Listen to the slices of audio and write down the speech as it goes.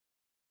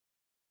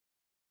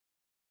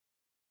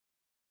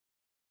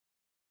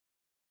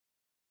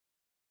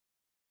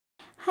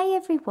Hi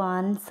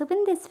everyone, so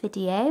in this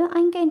video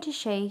I'm going to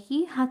show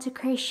you how to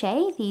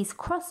crochet these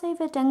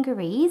crossover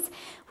dungarees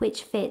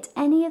which fit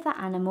any of the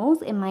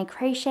animals in my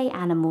Crochet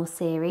Animal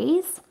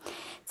series.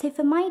 So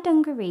for my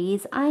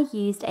dungarees I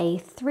used a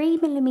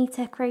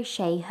 3mm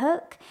crochet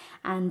hook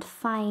and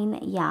fine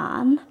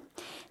yarn.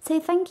 So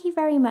thank you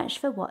very much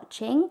for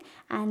watching,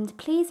 and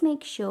please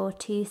make sure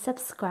to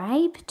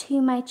subscribe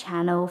to my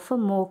channel for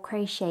more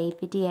crochet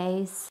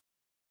videos.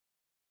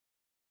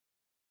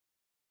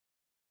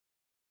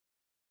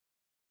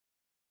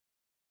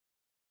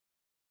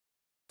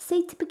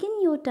 So to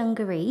begin your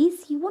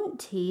dungarees, you want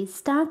to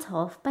start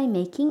off by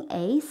making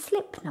a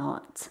slip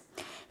knot.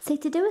 So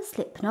to do a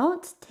slip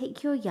knot,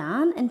 take your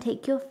yarn and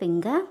take your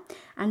finger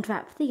and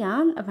wrap the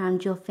yarn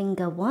around your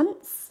finger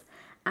once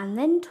and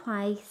then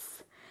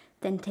twice.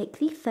 Then take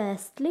the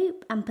first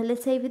loop and pull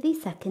it over the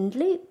second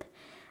loop,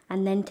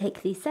 and then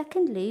take the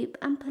second loop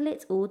and pull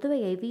it all the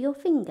way over your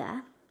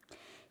finger.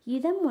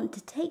 You then want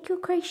to take your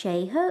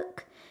crochet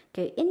hook,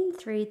 go in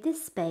through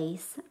this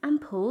space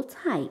and pull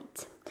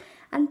tight.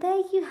 And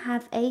there you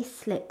have a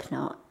slip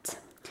knot.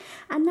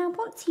 And now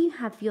once you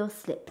have your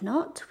slip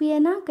knot, we are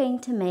now going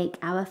to make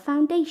our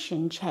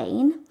foundation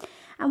chain,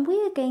 and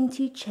we are going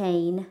to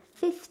chain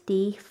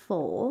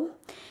 54.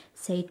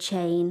 So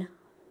chain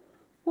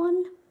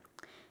 1,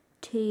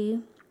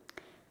 2,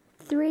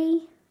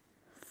 3,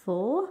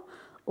 4,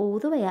 all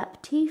the way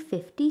up to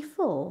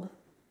 54.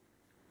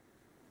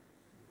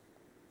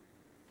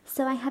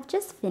 So I have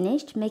just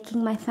finished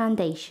making my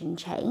foundation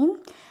chain,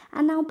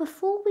 and now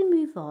before we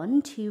move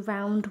on to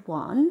round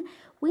 1,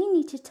 we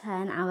need to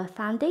turn our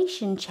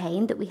foundation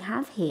chain that we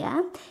have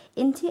here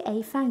into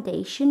a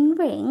foundation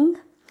ring.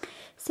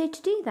 So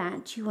to do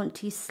that, you want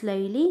to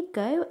slowly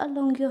go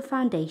along your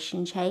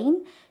foundation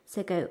chain,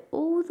 so go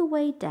all the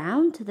way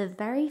down to the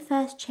very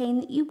first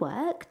chain that you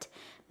worked,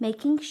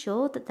 making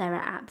sure that there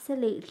are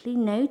absolutely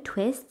no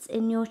twists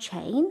in your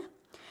chain.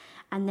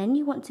 And then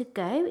you want to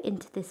go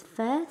into this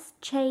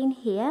first chain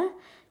here,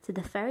 to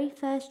the very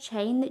first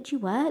chain that you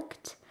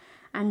worked,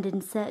 and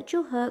insert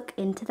your hook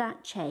into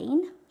that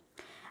chain,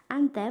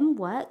 and then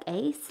work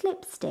a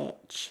slip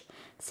stitch.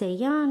 So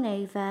yarn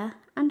over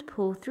and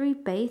pull through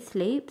both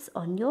loops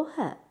on your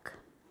hook.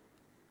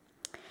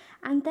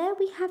 And there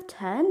we have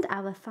turned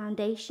our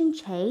foundation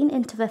chain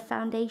into a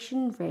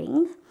foundation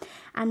ring,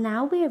 and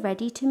now we are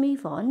ready to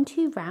move on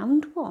to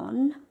round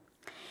 1.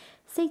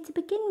 So to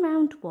begin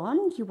round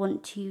 1, you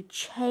want to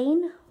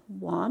chain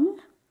 1.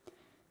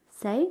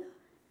 So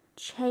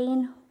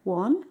chain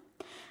 1,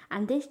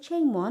 and this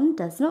chain 1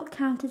 does not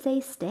count as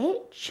a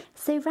stitch.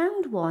 So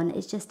round 1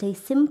 is just a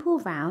simple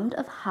round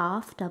of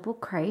half double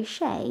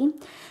crochet.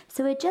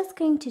 So we're just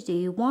going to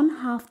do 1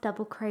 half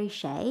double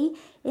crochet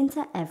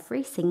into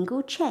every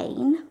single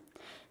chain.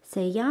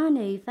 So yarn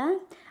over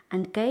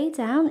and go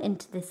down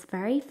into this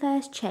very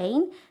first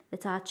chain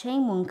that our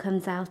chain 1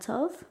 comes out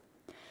of.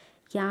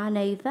 Yarn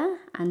over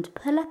and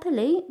pull up a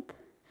loop,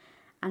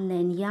 and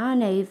then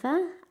yarn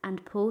over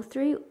and pull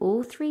through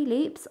all 3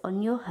 loops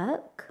on your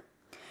hook.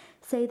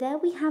 So there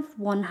we have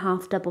 1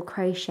 half double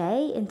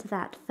crochet into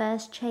that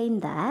first chain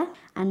there,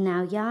 and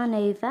now yarn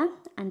over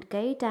and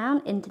go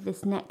down into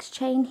this next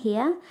chain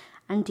here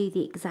and do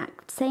the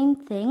exact same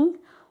thing,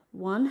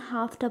 1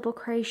 half double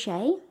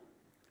crochet,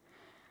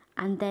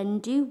 and then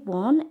do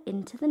 1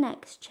 into the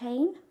next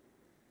chain.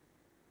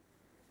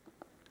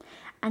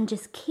 And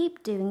just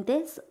keep doing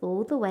this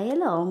all the way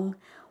along,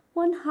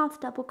 1 half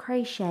double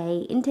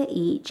crochet into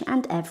each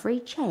and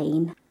every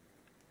chain.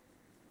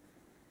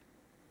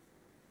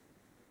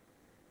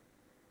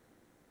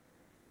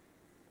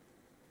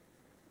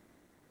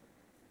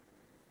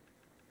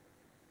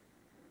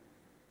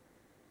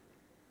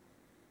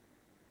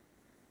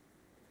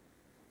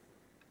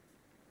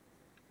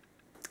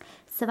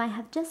 So I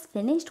have just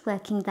finished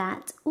working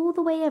that all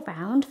the way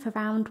around for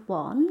round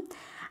 1.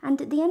 And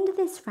at the end of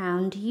this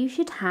round you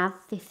should have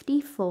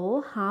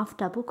 54 half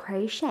double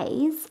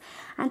crochets,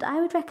 and I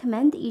would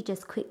recommend that you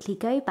just quickly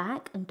go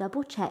back and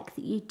double check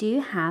that you do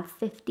have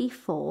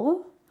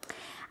 54.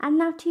 And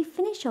now to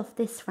finish off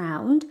this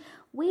round,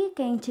 we're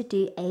going to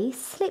do a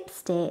slip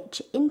stitch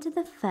into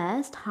the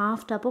first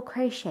half double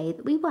crochet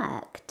that we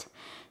worked.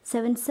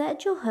 So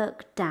insert your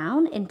hook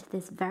down into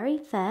this very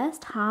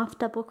first half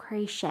double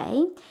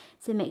crochet.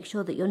 So make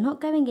sure that you're not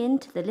going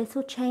into the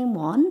little chain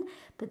 1,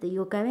 but that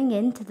you're going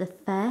into the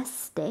first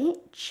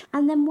stitch.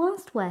 And then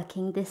whilst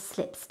working this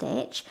slip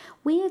stitch,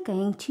 we are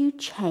going to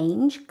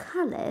change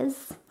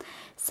colours.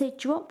 So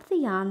drop the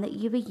yarn that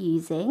you were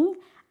using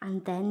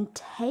and then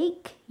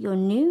take your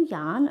new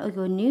yarn or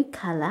your new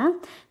colour.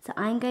 So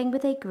I'm going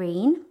with a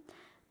green.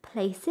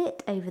 Place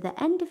it over the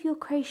end of your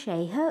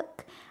crochet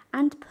hook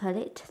and pull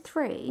it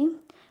through.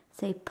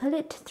 So pull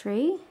it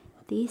through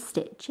these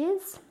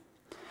stitches,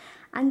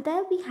 And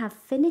there we have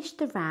finished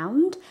the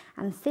round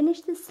and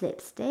finished the slip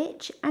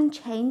stitch and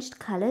changed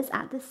colours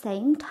at the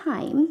same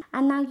time.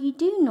 And now you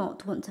do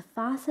not want to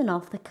fasten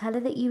off the colour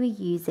that you were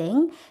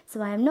using,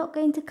 so I am not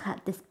going to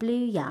cut this blue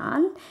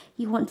yarn.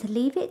 You want to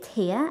leave it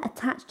here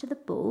attached to the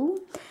ball,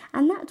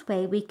 and that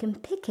way we can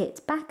pick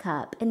it back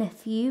up in a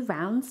few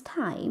rounds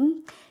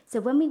time. So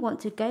when we want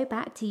to go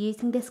back to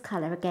using this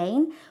colour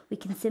again, we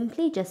can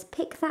simply just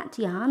pick that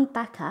yarn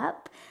back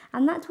up,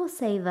 and that will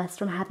save us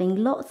from having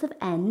lots of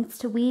ends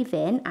to weave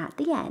in at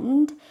the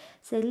end.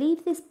 So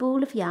leave this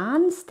ball of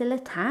yarn still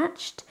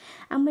attached,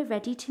 and we're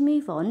ready to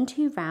move on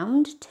to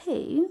round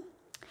 2.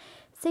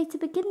 So to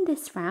begin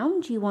this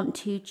round, you want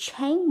to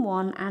chain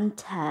 1 and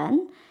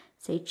turn.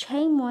 So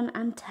chain 1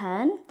 and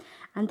turn,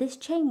 and this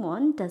chain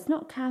 1 does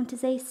not count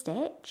as a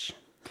stitch.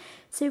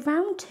 So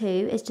round 2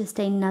 is just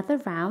another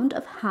round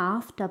of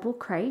half double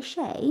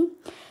crochet.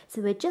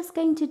 So we're just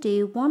going to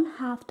do 1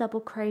 half double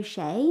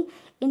crochet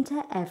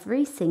into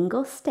every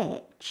single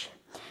stitch.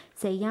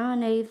 So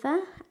yarn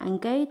over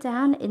and go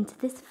down into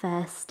this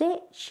first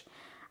stitch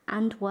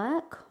and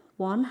work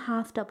 1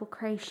 half double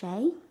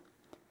crochet,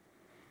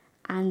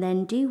 and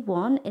then do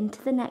 1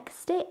 into the next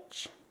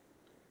stitch,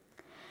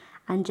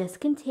 and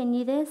just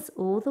continue this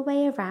all the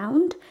way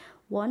around.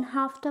 1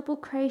 half double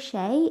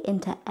crochet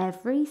into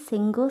every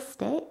single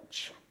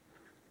stitch.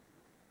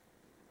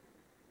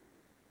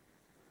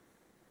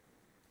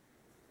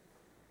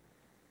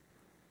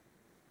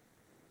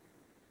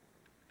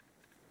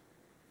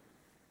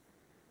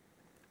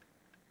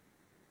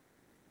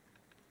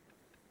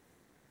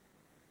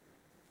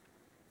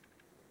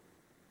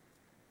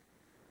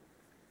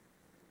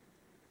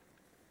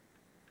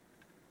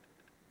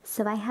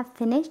 So I have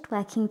finished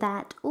working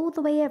that all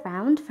the way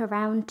around for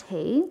round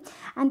 2,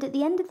 and at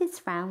the end of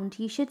this round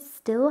you should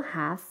still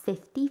have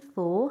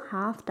 54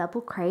 half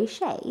double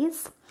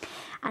crochets.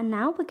 And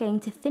now we're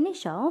going to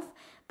finish off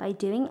by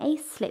doing a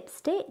slip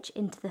stitch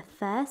into the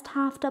first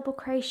half double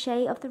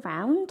crochet of the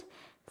round,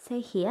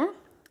 so here,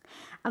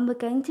 and we're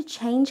going to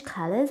change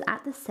colours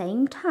at the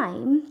same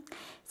time.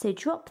 So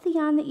drop the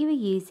yarn that you were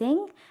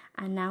using,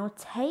 and now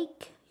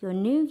take your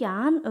new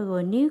yarn or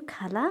your new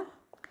colour,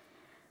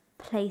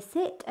 place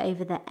it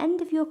over the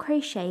end of your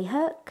crochet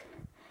hook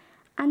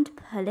and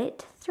pull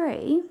it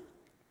through.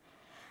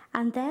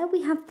 And there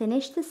we have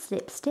finished the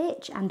slip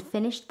stitch and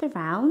finished the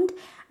round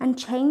and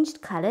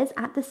changed colours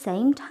at the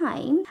same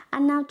time.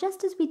 And now,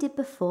 just as we did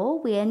before,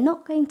 we are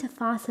not going to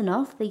fasten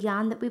off the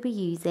yarn that we were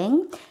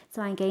using.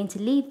 So I'm going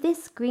to leave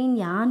this green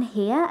yarn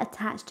here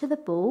attached to the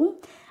ball,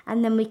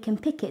 and then we can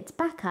pick it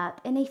back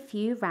up in a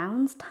few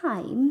rounds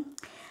time.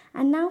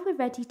 And now we're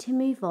ready to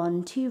move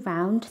on to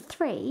round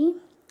 3.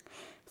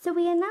 So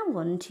we are now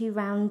on to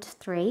round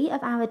 3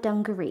 of our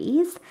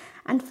dungarees,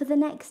 and for the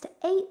next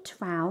 8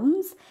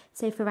 rounds,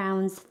 so for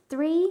rounds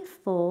 3,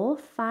 4,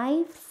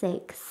 5,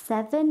 6,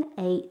 7,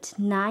 8,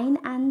 9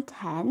 and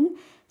 10,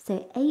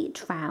 so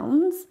 8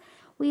 rounds,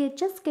 we are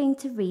just going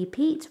to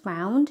repeat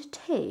round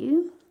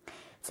 2.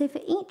 So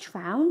for each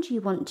round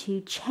you want to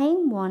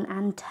chain 1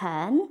 and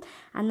turn,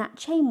 and that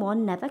chain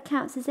 1 never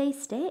counts as a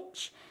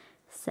stitch.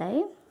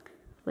 So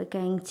we're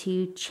going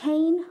to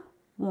chain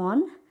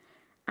 1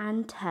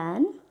 and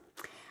turn,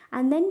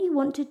 and then you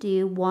want to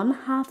do 1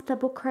 half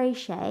double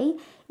crochet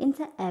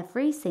into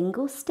every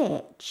single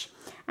stitch,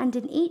 and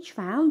in each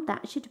round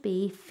that should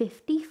be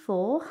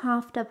 54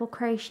 half double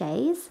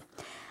crochets,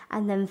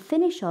 and then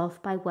finish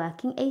off by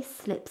working a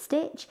slip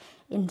stitch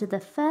into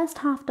the first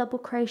half double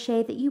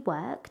crochet that you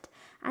worked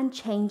and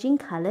changing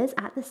colours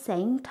at the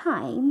same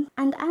time.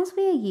 And as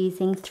we are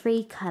using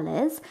 3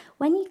 colours,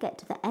 when you get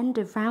to the end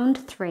of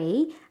round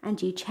 3 and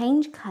you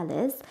change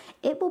colours,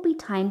 it will be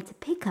time to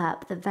pick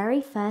up the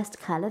very first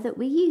colour that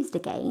we used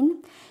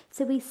again.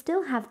 So we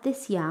still have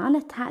this yarn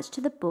attached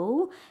to the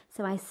ball,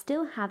 so I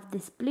still have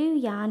this blue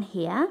yarn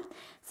here.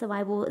 So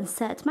I will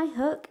insert my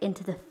hook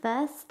into the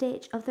first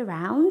stitch of the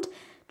round,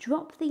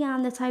 drop the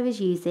yarn that I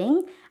was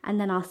using, and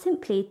then I'll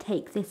simply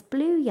take this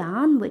blue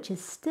yarn which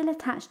is still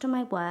attached to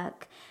my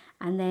work,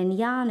 and then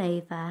yarn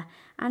over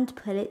and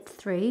pull it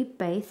through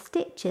both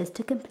stitches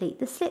to complete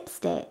the slip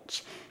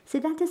stitch. So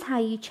that is how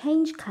you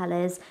change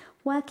colours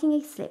working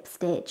a slip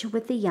stitch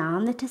with the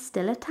yarn that is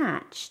still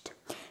attached.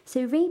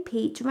 So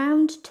repeat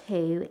round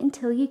 2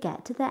 until you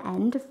get to the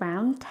end of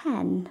round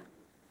 10.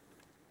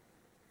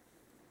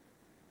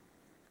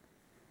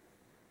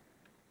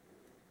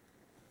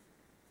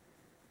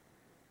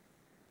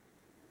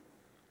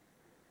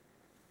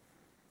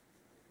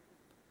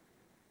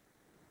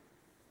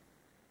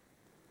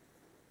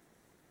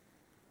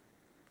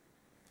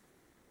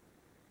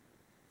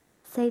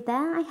 So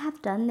there I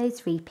have done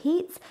those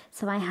repeats.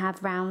 So I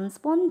have rounds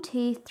 1,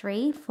 2,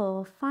 3,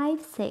 4,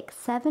 5, 6,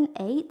 7,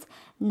 8,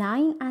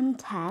 9 and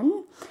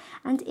 10.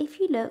 And if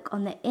you look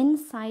on the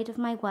inside of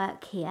my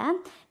work here,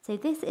 so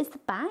this is the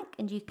back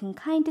and you can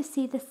kind of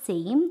see the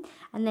seam,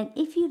 and then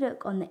if you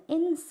look on the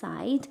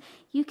inside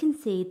you can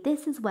see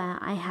this is where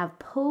I have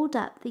pulled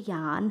up the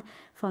yarn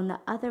from the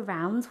other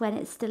rounds when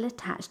it's still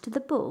attached to the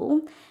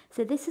ball.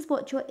 So this is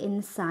what your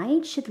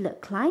inside should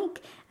look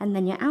like, and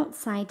then your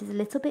outside is a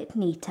little bit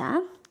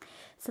neater.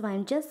 So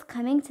I'm just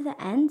coming to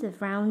the end of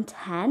round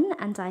 10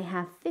 and I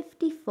have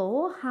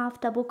 54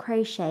 half double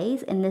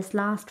crochets in this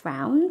last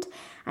round,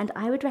 and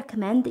I would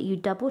recommend that you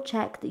double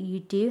check that you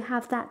do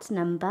have that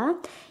number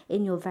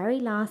in your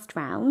very last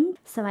round.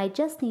 So I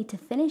just need to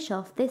finish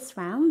off this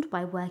round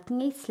by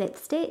working a slip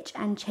stitch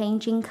and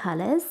changing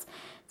colours.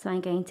 So I'm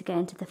going to go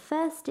into the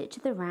first stitch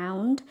of the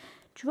round,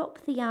 drop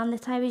the yarn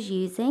that I was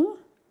using,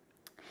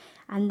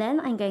 and then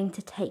I'm going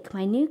to take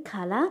my new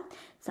colour.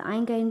 So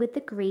I'm going with the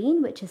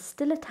green, which is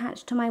still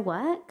attached to my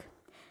work,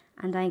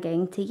 and I'm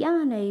going to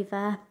yarn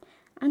over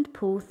and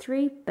pull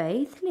through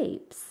both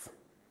loops.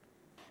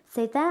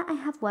 So there I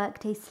have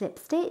worked a slip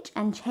stitch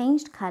and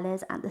changed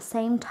colours at the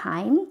same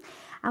time,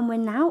 and we're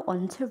now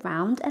on to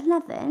round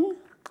 11.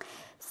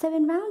 So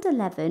in round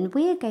 11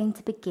 we are going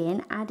to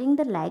begin adding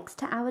the legs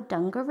to our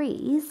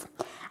dungarees,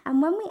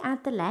 and when we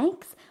add the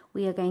legs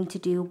we are going to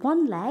do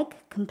one leg,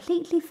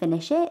 completely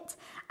finish it,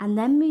 and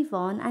then move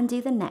on and do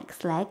the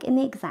next leg in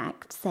the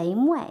exact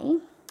same way.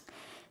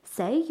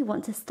 So you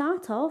want to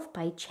start off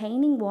by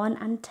chaining one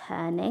and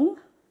turning,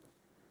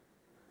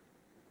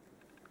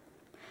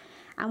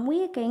 and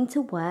we are going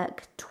to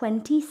work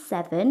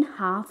 27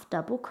 half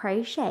double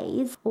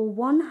crochets, or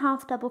 1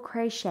 half double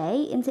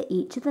crochet into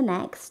each of the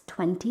next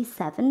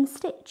 27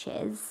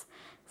 stitches.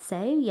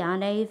 So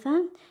yarn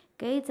over,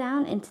 go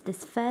down into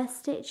this first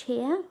stitch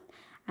here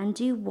and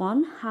do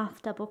 1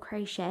 half double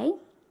crochet,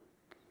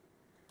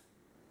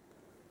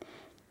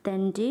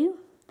 then do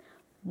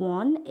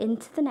 1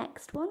 into the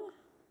next one,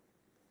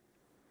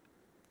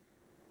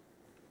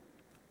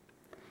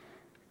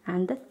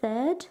 and the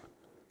third,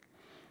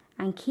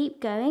 and keep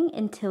going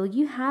until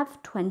you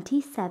have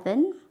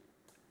 27.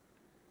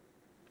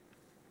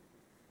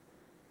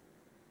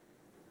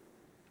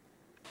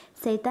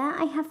 So there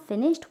I have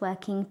finished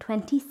working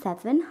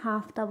 27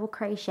 half double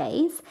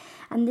crochets,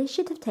 and this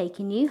should have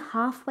taken you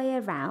halfway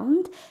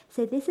around.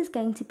 So this is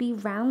going to be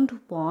round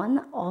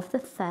 1 of the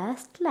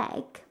first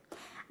leg.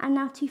 And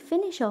now to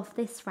finish off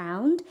this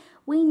round,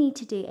 we need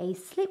to do a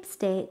slip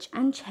stitch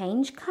and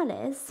change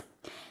colours.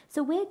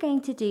 So we're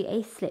going to do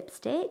a slip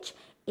stitch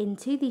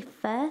into the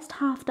first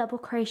half double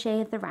crochet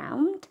of the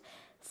round.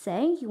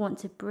 So you want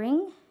to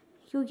bring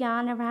your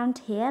yarn around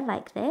here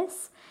like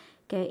this,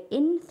 go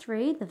in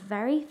through the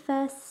very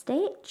first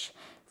stitch,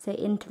 so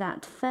into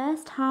that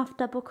first half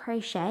double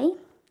crochet,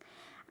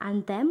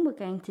 and then we're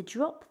going to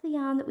drop the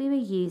yarn that we were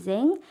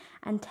using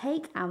and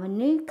take our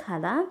new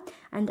colour,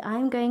 and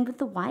I'm going with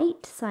the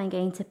white, so I'm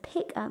going to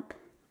pick up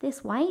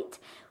this white,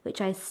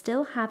 which I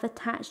still have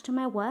attached to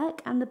my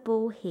work and the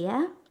ball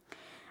here,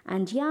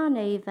 and yarn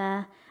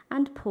over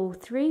and pull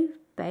through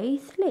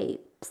both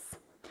loops.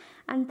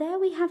 And there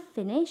we have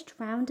finished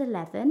round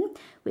 11,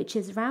 which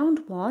is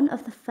round 1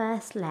 of the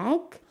first leg,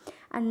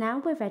 and now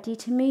we're ready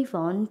to move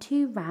on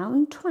to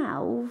round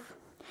 12.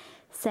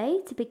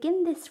 So to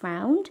begin this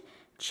round,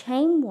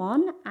 chain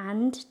 1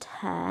 and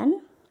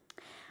turn,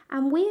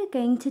 and we are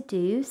going to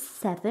do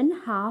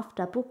 7 half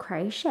double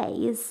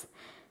crochets.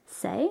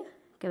 So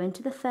go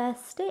into the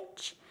first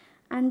stitch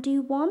and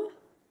do 1,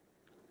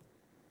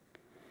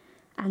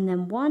 and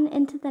then 1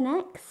 into the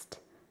next,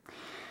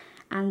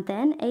 and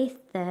then a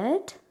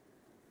third,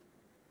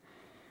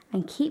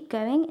 and keep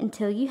going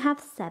until you have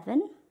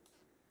 7.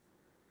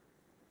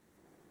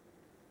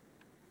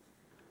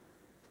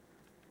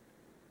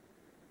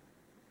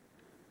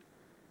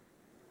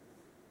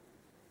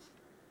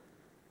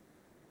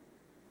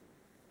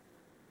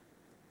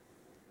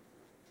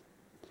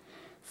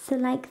 So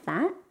like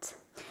that.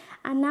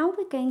 And now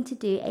we're going to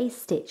do a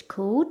stitch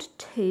called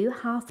 2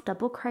 half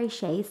double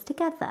crochets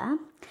together.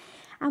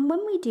 And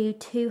when we do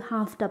 2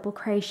 half double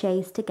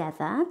crochets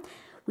together,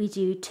 we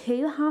do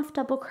 2 half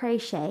double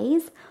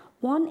crochets,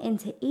 1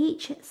 into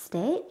each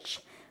stitch,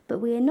 but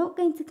we are not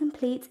going to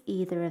complete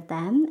either of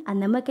them, and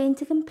then we're going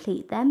to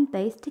complete them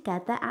both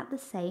together at the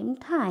same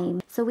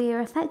time. So we are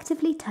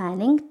effectively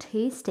turning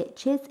 2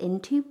 stitches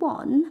into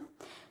 1.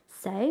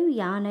 So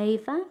yarn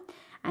over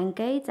and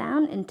go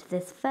down into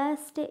this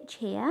first stitch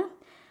here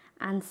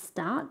and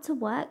start to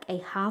work a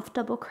half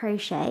double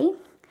crochet,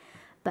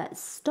 but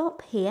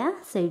stop here,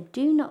 so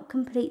do not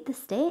complete the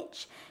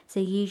stitch. So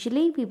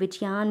usually we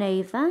would yarn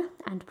over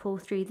and pull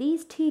through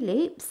these 2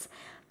 loops,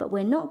 but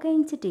we're not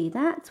going to do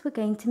that. We're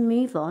going to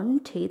move on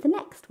to the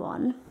next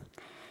one.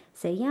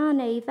 So yarn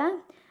over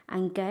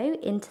and go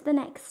into the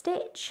next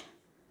stitch,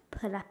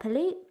 pull up a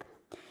loop.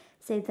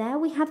 So there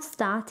we have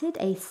started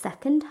a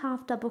second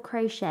half double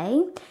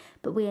crochet,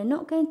 but we are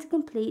not going to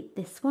complete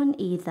this one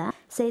either.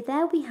 So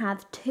there we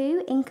have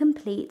 2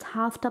 incomplete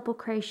half double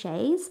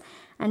crochets,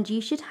 and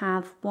you should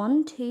have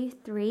 1, 2,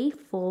 3,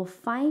 4,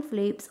 5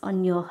 loops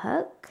on your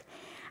hook,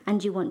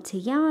 and you want to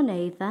yarn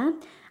over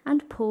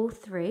and pull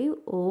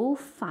through all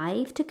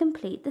 5 to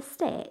complete the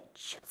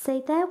stitch.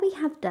 So there we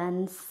have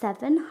done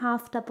 7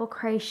 half double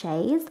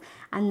crochets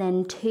and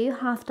then 2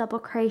 half double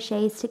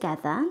crochets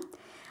together,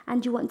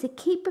 and you want to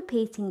keep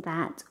repeating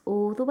that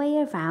all the way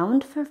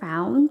around for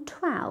round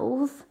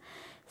 12.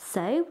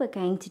 So we're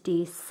going to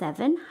do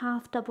 7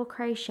 half double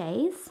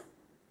crochets,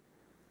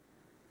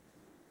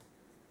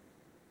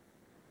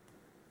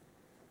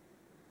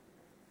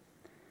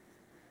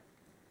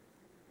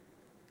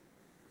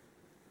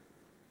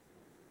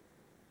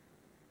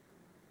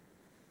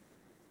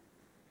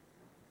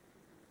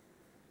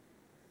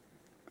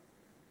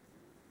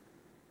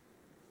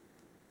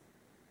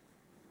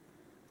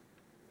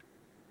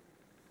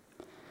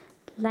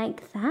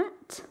 like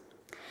that,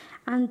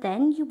 and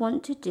then you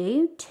want to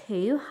do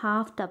 2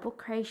 half double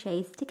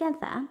crochets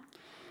together.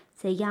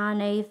 So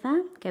yarn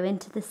over, go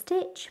into the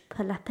stitch,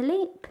 pull up a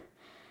loop,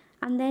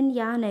 and then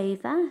yarn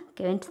over,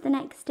 go into the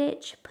next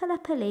stitch, pull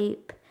up a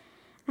loop,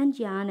 and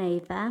yarn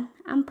over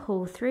and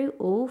pull through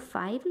all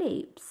 5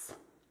 loops.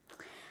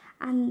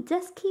 And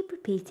just keep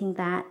repeating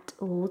that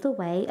all the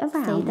way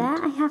around. So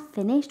there I have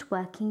finished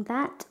working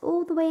that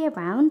all the way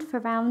around for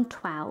round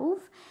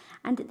 12.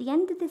 And at the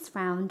end of this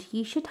round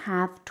you should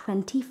have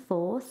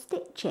 24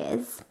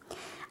 stitches.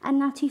 And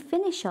now to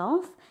finish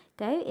off,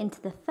 go into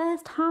the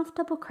first half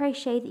double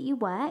crochet that you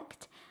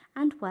worked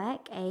and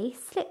work a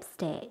slip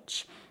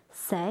stitch.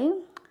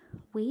 So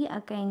we are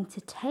going to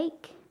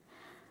take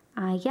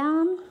our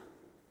yarn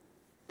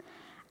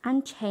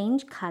and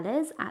change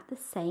colours at the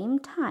same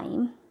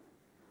time.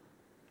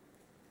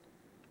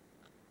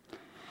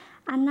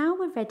 And now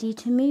we're ready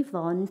to move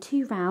on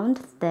to round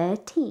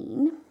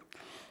 13.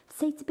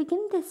 So to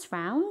begin this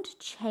round,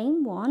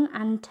 chain 1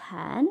 and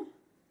turn.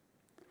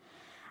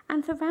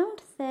 And for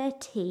round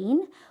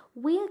 13,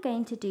 we are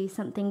going to do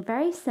something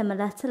very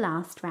similar to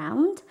last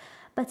round,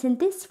 but in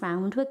this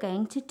round we're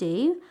going to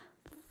do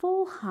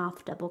 4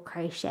 half double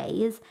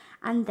crochets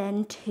and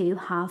then 2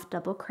 half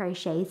double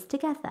crochets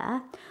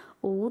together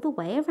all the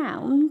way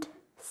around.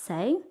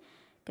 So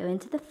go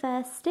into the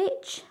first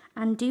stitch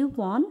and do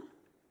 1,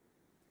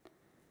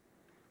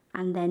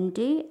 and then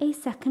do a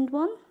second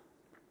one,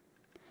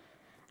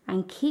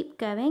 and keep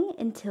going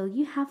until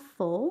you have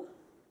 4.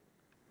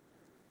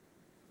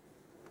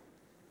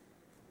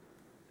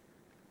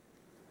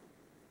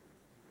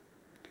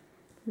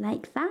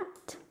 Like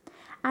that.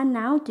 And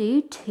now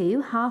do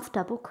 2 half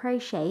double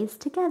crochets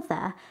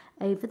together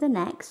over the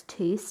next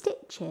 2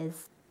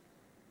 stitches.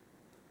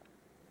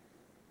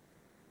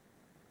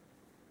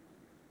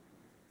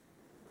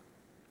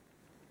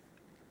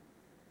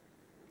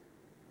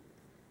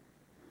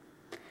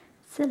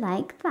 So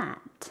like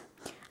that.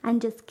 And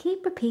just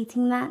keep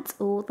repeating that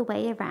all the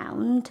way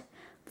around.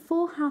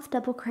 4 half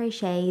double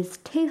crochets,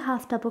 2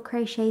 half double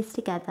crochets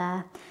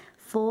together,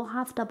 4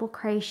 half double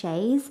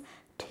crochets,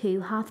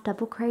 2 half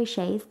double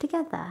crochets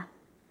together.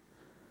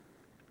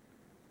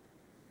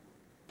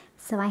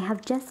 So I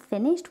have just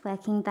finished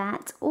working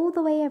that all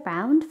the way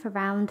around for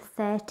round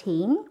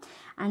 13,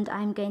 and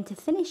I'm going to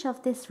finish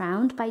off this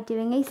round by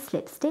doing a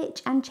slip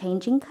stitch and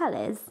changing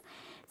colours.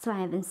 So I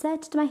have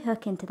inserted my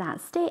hook into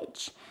that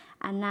stitch,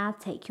 and now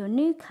take your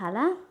new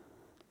colour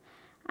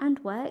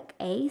and work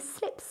a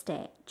slip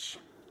stitch.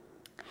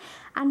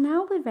 And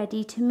now we're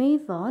ready to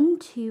move on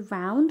to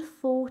round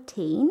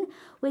 14,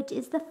 which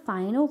is the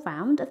final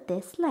round of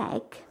this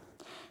leg.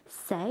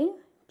 So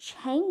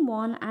chain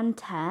 1 and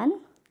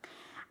turn,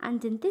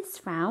 and in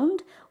this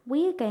round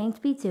we are going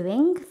to be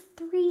doing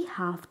 3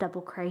 half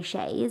double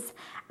crochets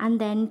and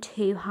then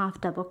 2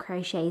 half double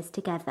crochets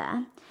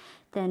together,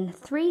 then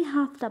 3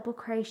 half double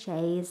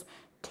crochets,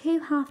 2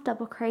 half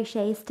double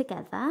crochets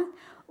together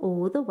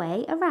all the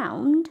way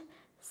around.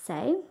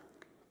 So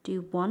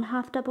do 1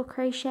 half double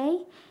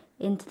crochet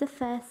into the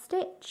first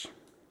stitch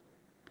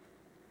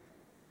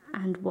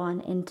and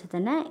 1 into the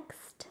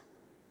next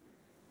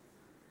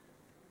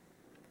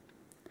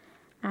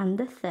and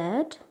the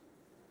third,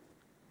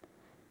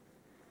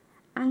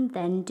 and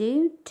then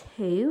do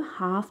 2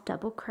 half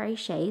double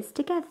crochets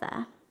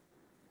together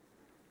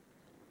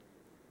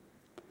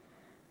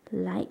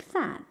like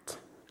that,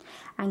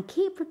 and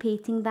keep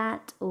repeating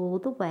that all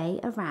the way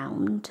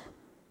around.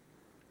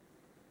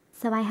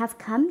 So I have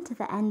come to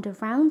the end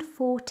of round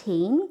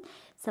 14.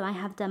 So I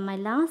have done my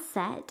last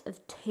set of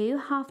 2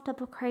 half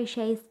double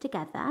crochets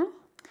together,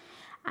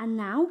 and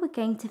now we're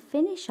going to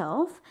finish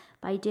off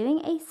by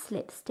doing a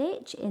slip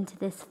stitch into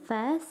this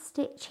first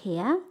stitch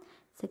here.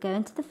 So go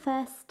into the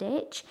first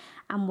stitch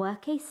and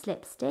work a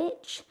slip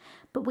stitch,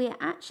 but we are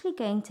actually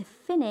going to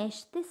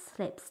finish this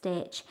slip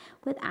stitch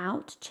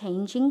without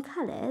changing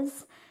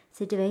colours.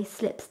 So do a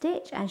slip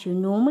stitch as you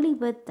normally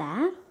would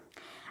there,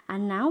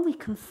 and now we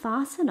can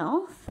fasten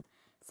off.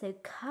 So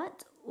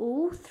cut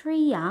all 3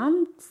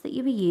 yarns that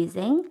you were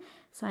using.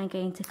 So I'm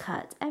going to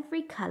cut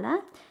every colour,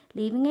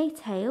 leaving a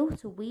tail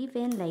to weave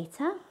in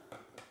later,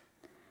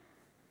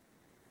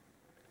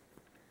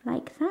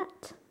 like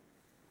that.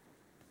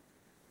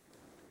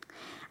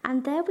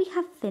 And there we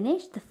have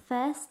finished the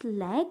first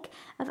leg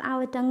of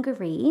our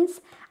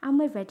dungarees, and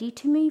we're ready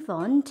to move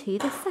on to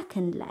the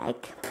second leg.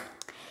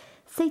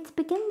 So to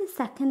begin the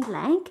second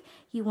leg,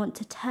 you want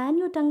to turn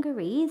your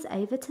dungarees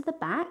over to the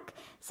back,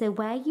 so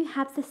where you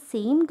have the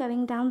seam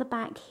going down the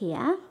back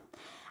here,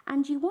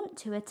 and you want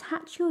to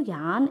attach your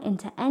yarn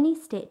into any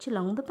stitch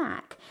along the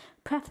back,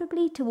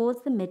 preferably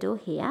towards the middle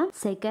here.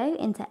 So go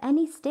into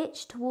any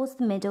stitch towards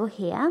the middle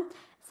here.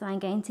 So I'm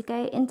going to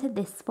go into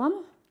this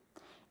one,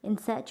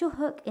 insert your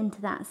hook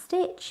into that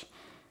stitch,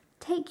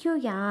 take your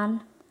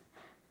yarn,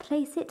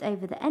 place it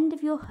over the end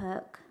of your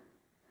hook,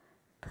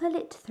 pull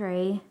it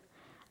through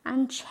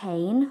and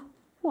chain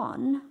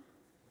 1,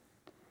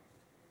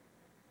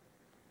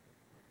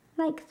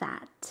 like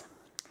that.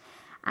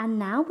 And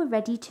now we're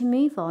ready to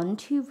move on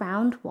to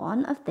round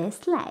 1 of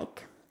this leg.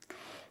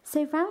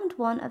 So round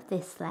 1 of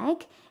this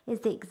leg is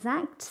the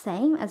exact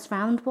same as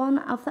round 1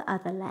 of the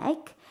other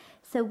leg.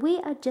 So we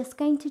are just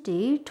going to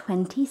do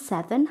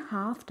 27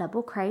 half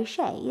double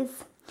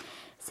crochets.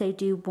 So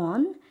do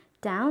 1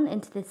 down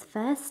into this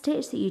first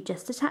stitch that you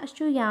just attached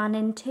your yarn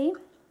into,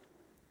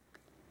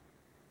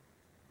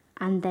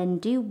 and then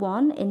do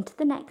 1 into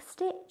the next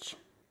stitch,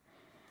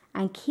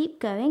 and keep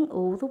going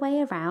all the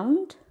way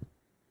around.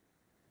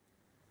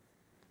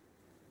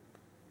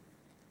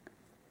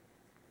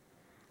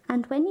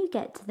 And when you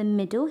get to the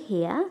middle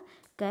here,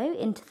 go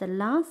into the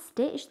last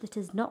stitch that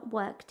is not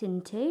worked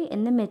into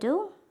in the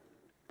middle.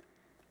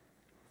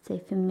 So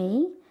for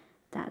me,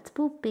 that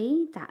will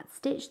be that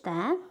stitch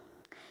there.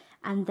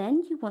 And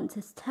then you want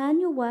to turn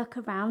your work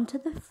around to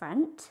the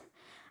front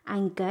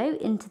and go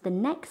into the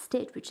next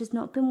stitch which has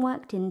not been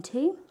worked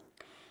into.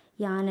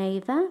 Yarn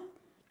over,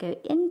 go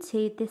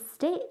into this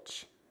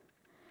stitch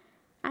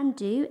and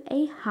do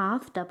a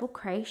half double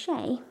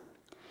crochet.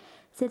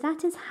 So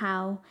that is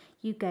how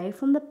you go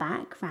from the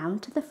back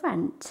round to the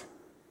front.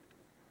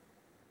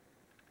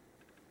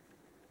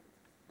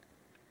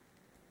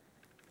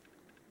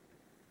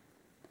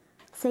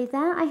 So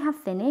there I have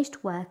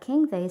finished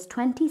working those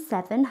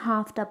 27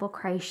 half double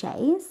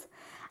crochets,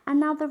 and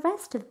now the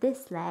rest of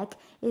this leg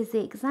is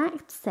the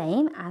exact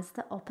same as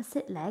the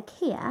opposite leg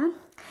here.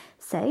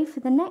 So for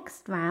the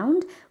next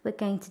round we're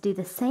going to do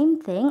the same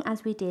thing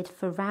as we did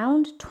for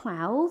round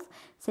 12.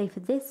 So for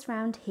this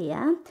round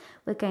here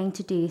we're going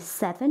to do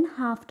 7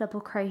 half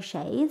double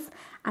crochets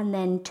and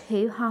then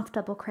 2 half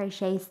double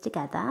crochets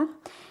together.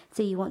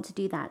 So you want to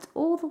do that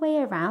all the way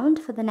around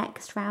for the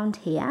next round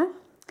here.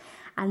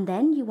 And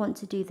then you want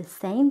to do the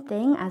same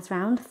thing as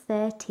round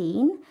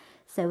 13.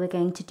 So we're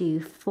going to do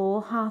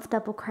 4 half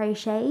double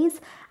crochets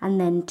and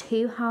then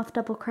 2 half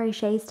double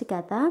crochets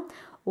together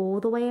all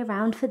the way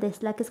around for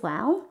this leg as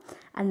well.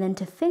 And then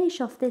to finish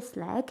off this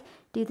leg,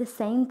 do the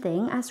same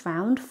thing as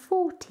round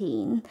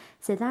 14.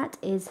 So that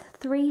is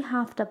 3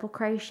 half double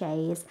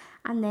crochets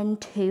and then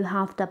 2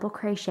 half double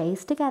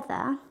crochets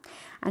together.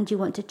 And you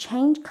want to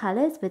change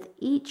colours with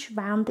each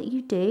round that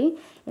you do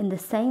in the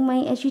same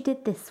way as you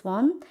did this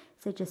one.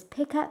 So just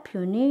pick up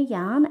your new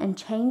yarn and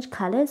change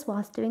colours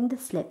whilst doing the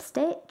slip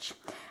stitch.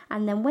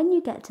 And then when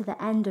you get to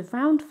the end of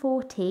round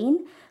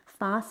 14,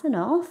 fasten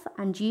off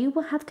and you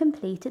will have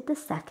completed the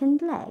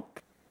second leg.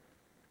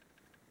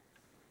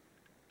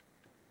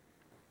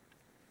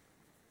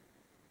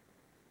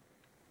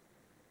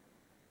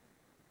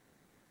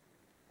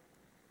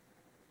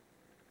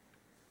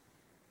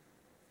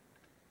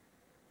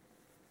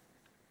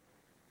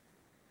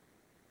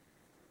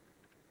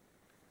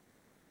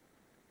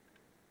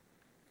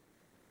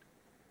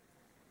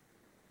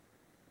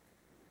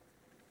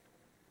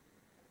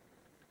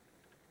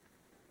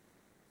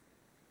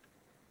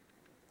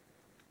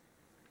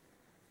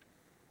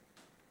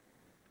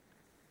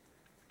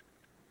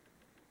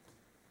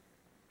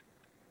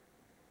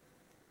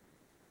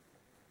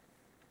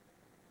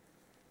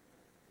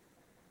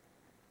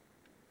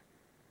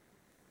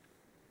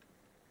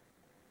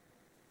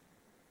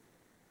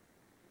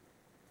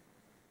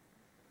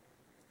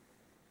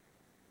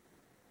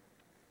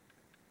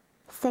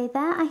 So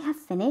there I have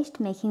finished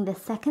making the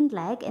second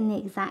leg in the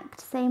exact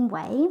same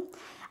way,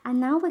 and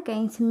now we're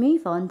going to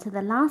move on to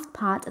the last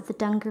part of the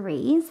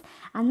dungarees,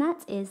 and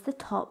that is the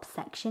top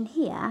section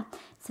here.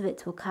 So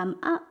it will come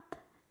up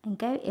and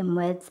go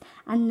inwards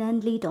and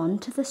then lead on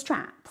to the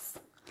straps.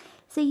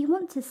 So you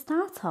want to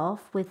start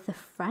off with the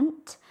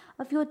front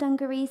of your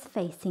dungarees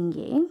facing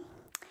you,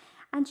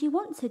 and you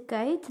want to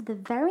go to the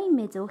very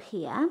middle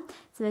here.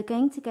 So we're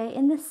going to go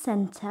in the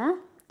centre,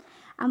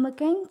 and we're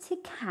going to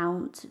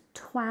count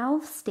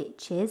 12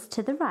 stitches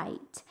to the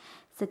right.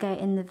 So go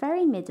in the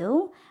very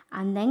middle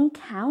and then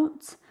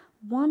count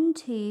 1,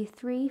 2,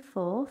 3,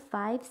 4,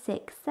 5,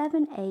 6,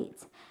 7,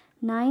 8,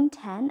 9,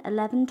 10,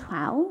 11,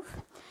 12.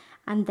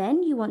 And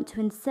then you want to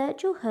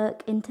insert your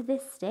hook into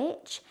this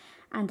stitch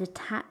and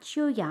attach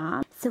your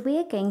yarn. So we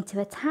are going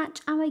to attach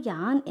our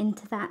yarn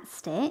into that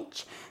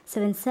stitch.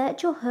 So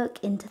insert your hook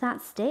into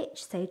that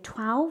stitch, so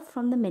 12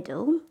 from the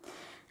middle,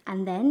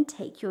 and then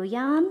take your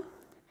yarn,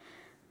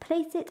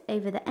 place it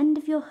over the end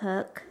of your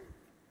hook,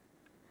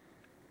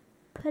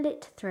 pull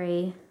it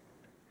through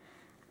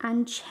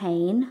and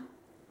chain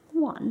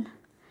 1.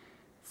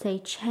 So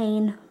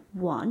chain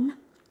 1.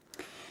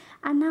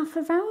 And now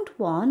for round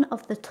 1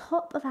 of the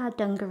top of our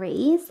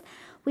dungarees,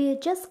 we are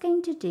just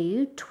going to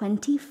do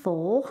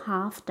 24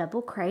 half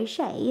double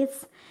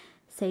crochets.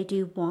 So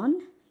do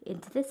 1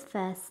 into this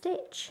first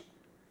stitch,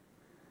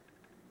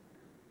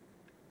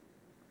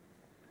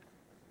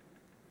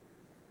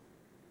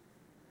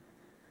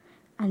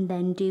 and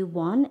then do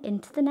 1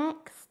 into the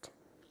next,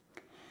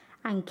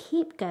 and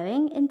keep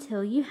going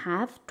until you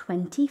have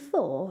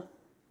 24.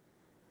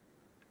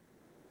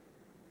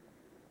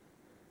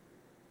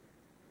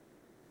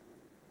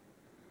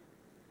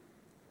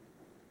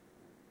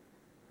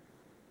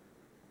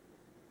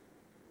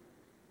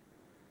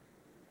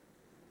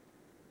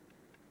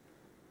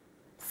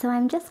 So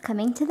I'm just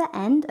coming to the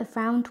end of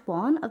round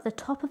 1 of the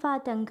top of our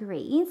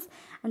dungarees,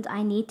 and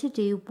I need to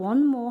do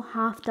 1 more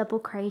half double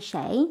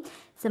crochet,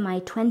 so my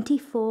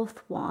 24th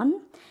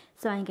one.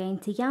 So I'm going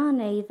to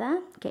yarn over,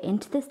 get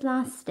into this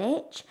last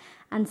stitch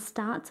and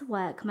start to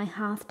work my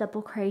half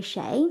double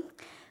crochet.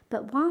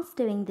 But whilst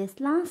doing this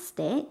last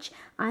stitch,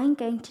 I'm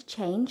going to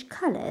change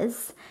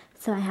colours.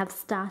 So I have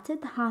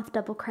started the half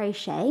double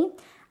crochet,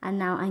 and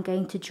now I'm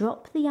going to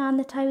drop the yarn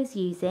that I was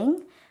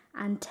using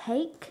and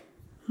take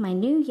my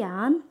new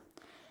yarn,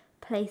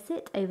 place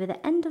it over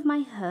the end of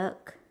my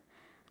hook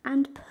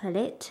and pull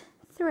it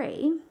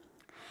through.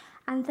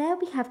 And there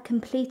we have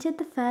completed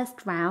the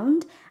first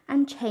round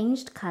and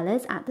changed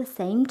colours at the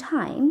same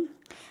time.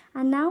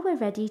 And now we're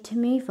ready to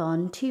move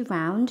on to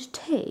round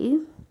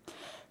 2.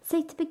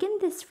 So to begin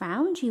this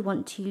round, you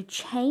want to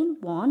chain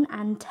 1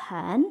 and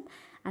turn,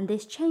 and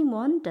this chain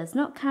 1 does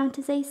not count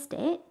as a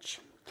stitch.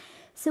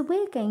 So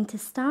we're going to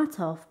start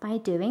off by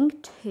doing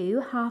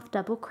 2 half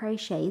double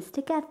crochets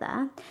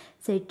together,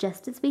 so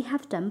just as we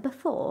have done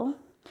before.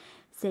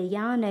 So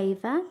yarn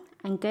over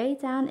and go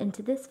down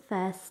into this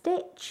first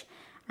stitch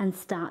and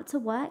start to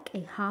work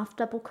a half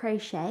double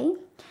crochet,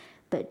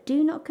 but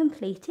do not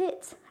complete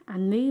it,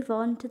 and move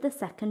on to the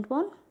second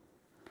one.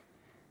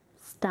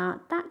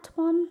 Start that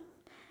one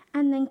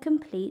and then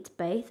complete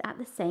both at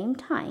the same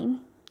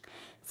time.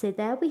 So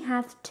there we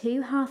have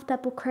 2 half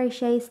double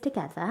crochets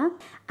together,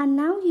 and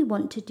now you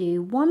want to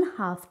do 1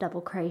 half double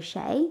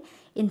crochet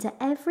into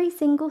every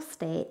single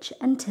stitch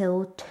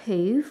until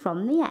 2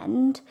 from the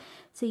end.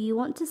 So you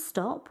want to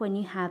stop when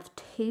you have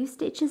 2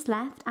 stitches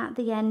left at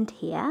the end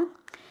here.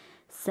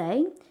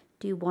 So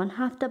do 1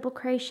 half double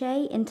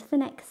crochet into the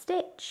next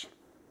stitch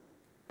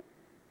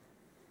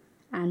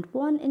and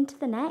 1 into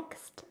the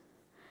next,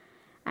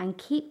 and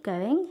keep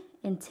going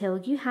until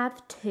you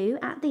have 2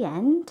 at the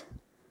end.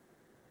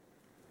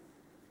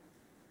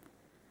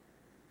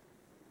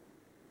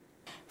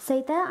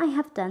 So there I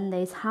have done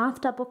those half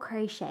double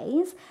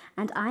crochets,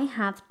 and I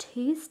have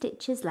 2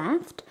 stitches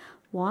left,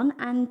 1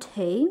 and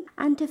 2.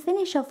 And to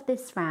finish off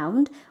this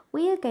round,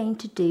 we are going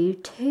to do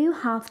 2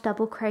 half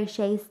double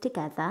crochets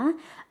together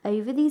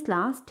over these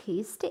last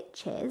 2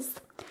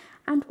 stitches.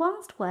 And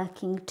whilst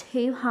working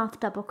 2 half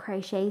double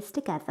crochets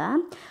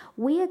together,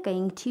 we are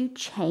going to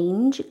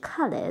change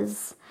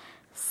colours.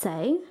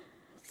 So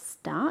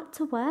start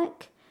to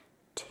work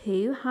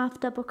 2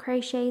 half double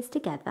crochets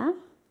together,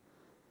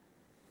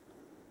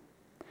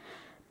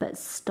 but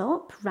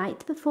stop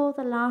right before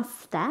the last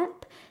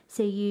step.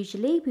 So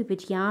usually we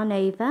would yarn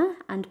over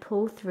and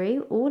pull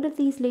through all of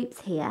these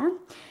loops here,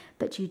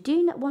 but you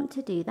do not want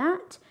to do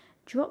that.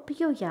 Drop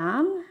your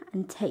yarn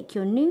and take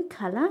your new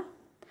colour,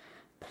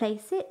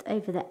 place it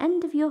over the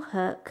end of your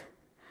hook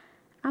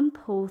and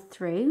pull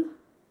through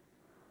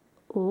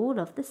all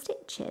of the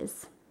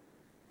stitches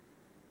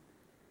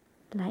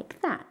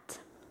like that.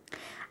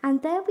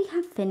 And there we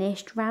have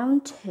finished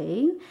round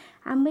 2,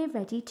 and we're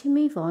ready to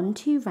move on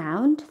to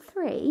round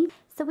 3.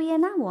 So we are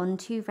now on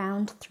to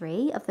round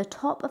 3 of the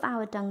top of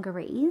our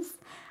dungarees,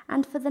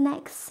 and for the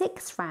next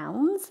 6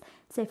 rounds,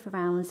 so for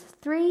rounds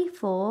 3,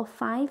 4,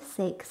 5,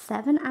 6,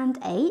 7 and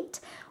 8,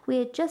 we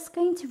are just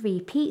going to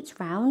repeat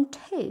round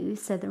 2,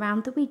 so the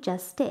round that we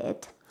just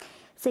did.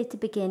 So to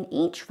begin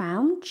each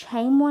round,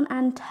 chain 1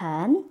 and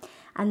turn,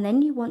 and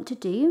then you want to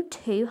do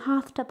 2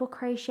 half double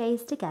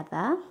crochets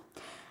together,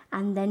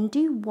 and then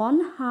do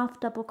 1 half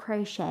double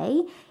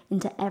crochet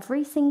into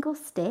every single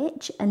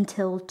stitch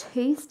until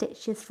 2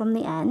 stitches from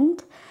the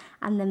end,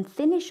 and then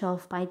finish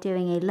off by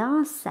doing a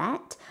last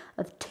set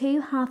of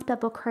 2 half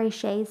double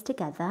crochets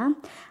together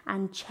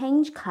and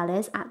change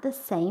colours at the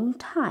same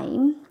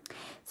time.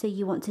 So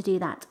you want to do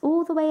that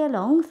all the way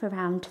along for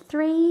round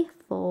 3,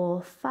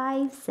 4,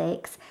 5,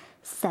 6,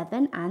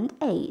 7 and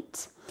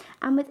 8.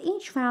 And with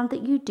each round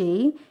that you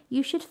do,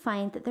 you should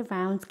find that the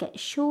rounds get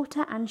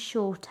shorter and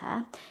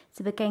shorter.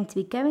 So we're going to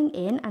be going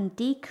in and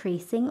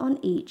decreasing on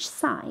each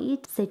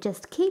side. So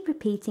just keep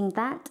repeating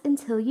that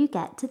until you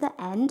get to the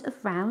end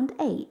of round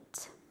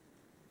 8.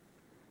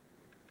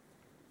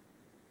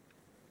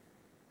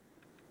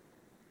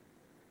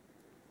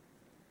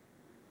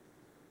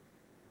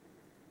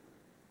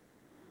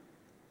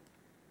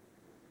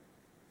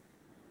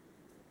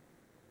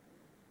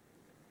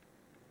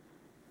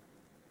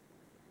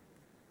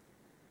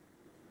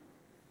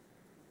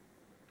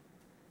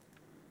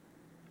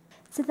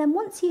 So then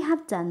once you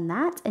have done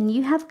that and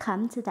you have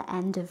come to the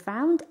end of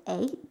round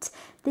 8,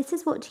 this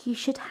is what you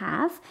should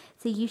have.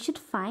 So you should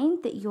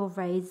find that your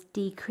rows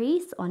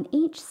decrease on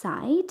each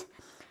side.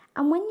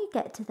 And when you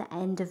get to the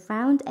end of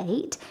round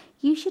 8,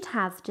 you should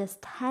have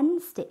just 10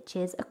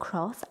 stitches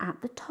across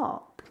at the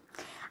top.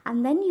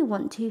 And then you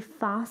want to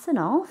fasten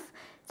off.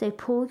 So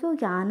pull your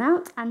yarn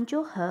out and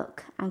your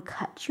hook and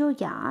cut your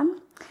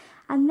yarn.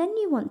 And then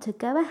you want to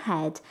go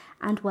ahead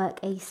and work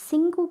a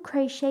single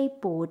crochet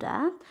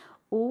border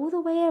all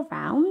the way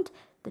around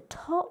the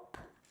top,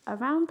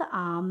 around the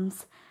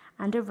arms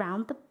and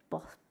around the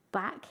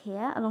back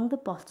here along the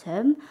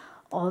bottom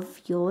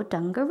of your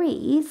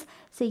dungarees.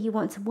 So you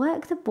want to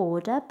work the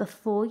border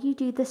before you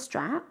do the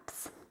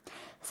straps.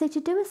 So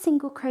to do a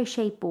single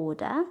crochet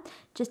border,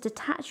 just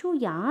attach your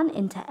yarn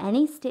into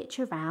any stitch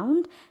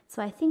around.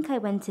 So I think I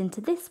went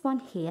into this one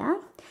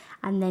here,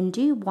 and then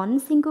do 1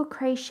 single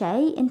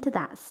crochet into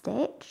that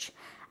stitch,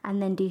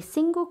 and then do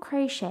single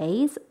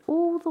crochets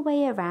all the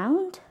way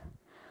around,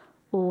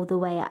 all the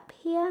way up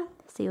here.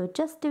 So you're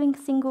just doing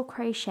single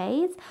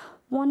crochets,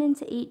 1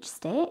 into each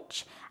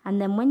stitch,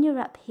 and then when you're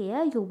up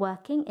here, you're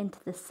working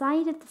into the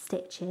side of the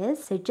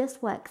stitches. So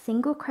just work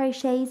single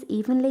crochets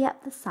evenly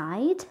up the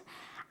side.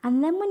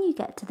 And then when you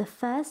get to the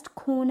first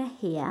corner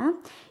here,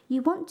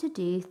 you want to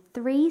do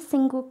 3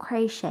 single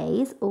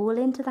crochets all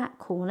into that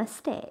corner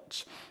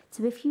stitch.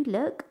 So if you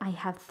look, I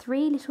have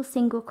 3 little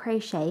single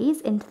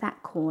crochets into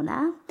that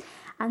corner,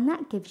 and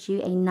that gives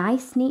you a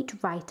nice neat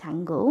right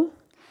angle.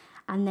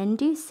 And then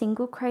do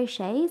single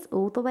crochets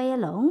all the way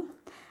along,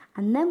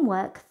 and then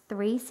work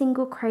 3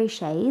 single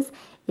crochets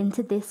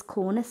into this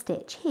corner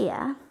stitch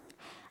here,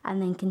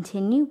 and then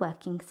continue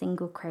working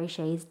single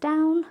crochets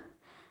down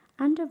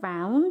and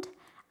around,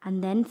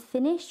 and then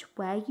finish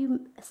where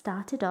you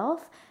started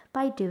off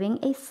by doing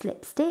a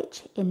slip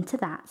stitch into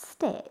that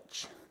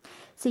stitch.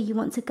 So you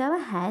want to go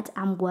ahead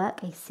and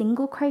work a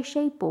single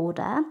crochet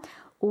border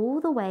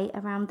all the way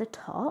around the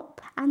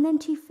top, and then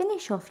to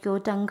finish off your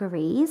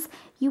dungarees,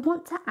 you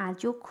want to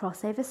add your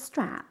crossover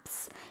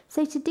straps.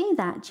 So to do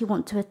that, you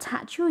want to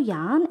attach your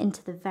yarn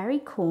into the very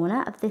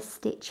corner of this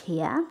stitch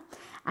here,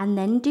 and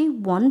then do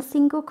 1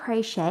 single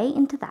crochet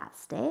into that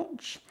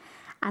stitch,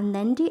 and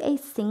then do a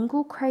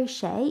single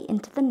crochet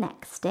into the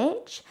next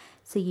stitch.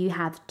 So you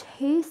have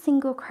 2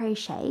 single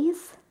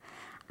crochets,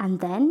 and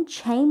then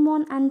chain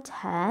 1 and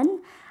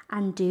turn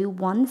and do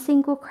 1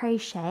 single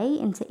crochet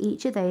into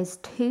each of those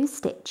 2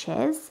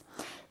 stitches.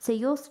 So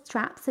your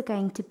straps are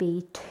going to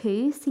be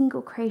 2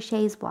 single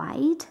crochets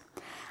wide,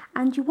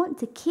 and you want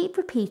to keep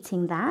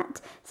repeating that.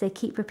 So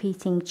keep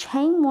repeating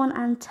chain 1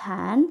 and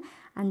turn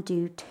and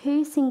do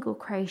 2 single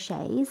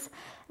crochets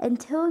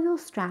until your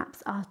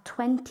straps are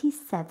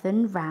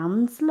 27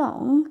 rounds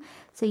long.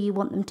 So you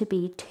want them to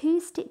be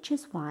 2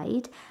 stitches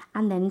wide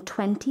and then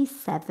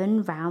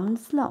 27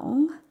 rounds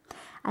long.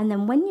 And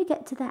then when you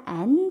get to the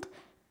end,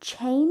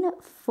 chain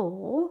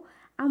 4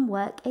 and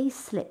work a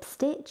slip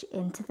stitch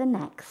into the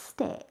next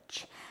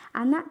stitch,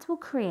 and that will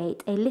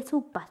create a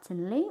little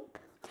button loop.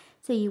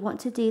 So you want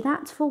to do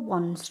that for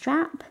 1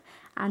 strap,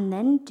 and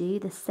then do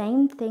the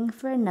same thing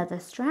for another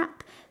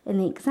strap in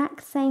the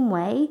exact same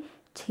way,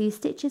 2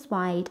 stitches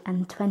wide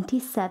and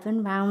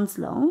 27 rounds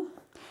long.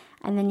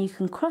 And then you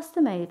can cross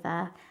them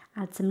over,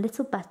 add some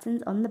little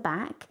buttons on the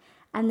back,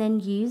 and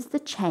then use the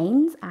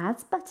chains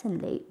as button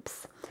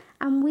loops.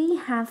 And we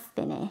have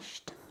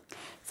finished.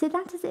 So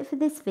that is it for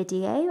this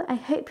video. I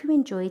hope you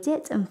enjoyed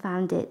it and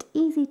found it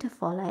easy to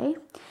follow.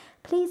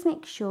 Please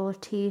make sure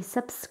to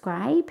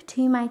subscribe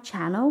to my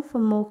channel for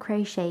more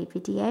crochet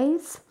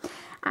videos.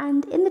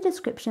 And in the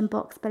description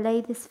box below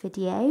this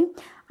video,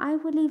 I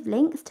will leave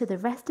links to the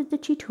rest of the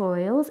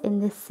tutorials in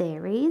this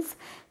series.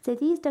 So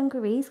these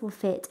dungarees will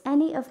fit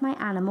any of my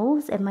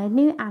animals in my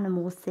new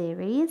animals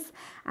series,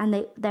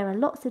 and there are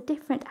lots of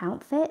different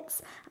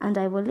outfits, and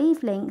I will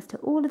leave links to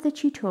all of the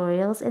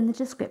tutorials in the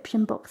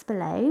description box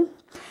below.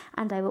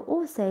 And I will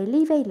also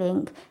leave a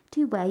link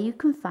to where you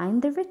can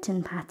find the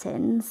written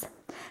patterns.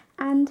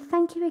 And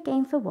thank you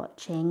again for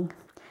watching.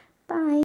 Bye!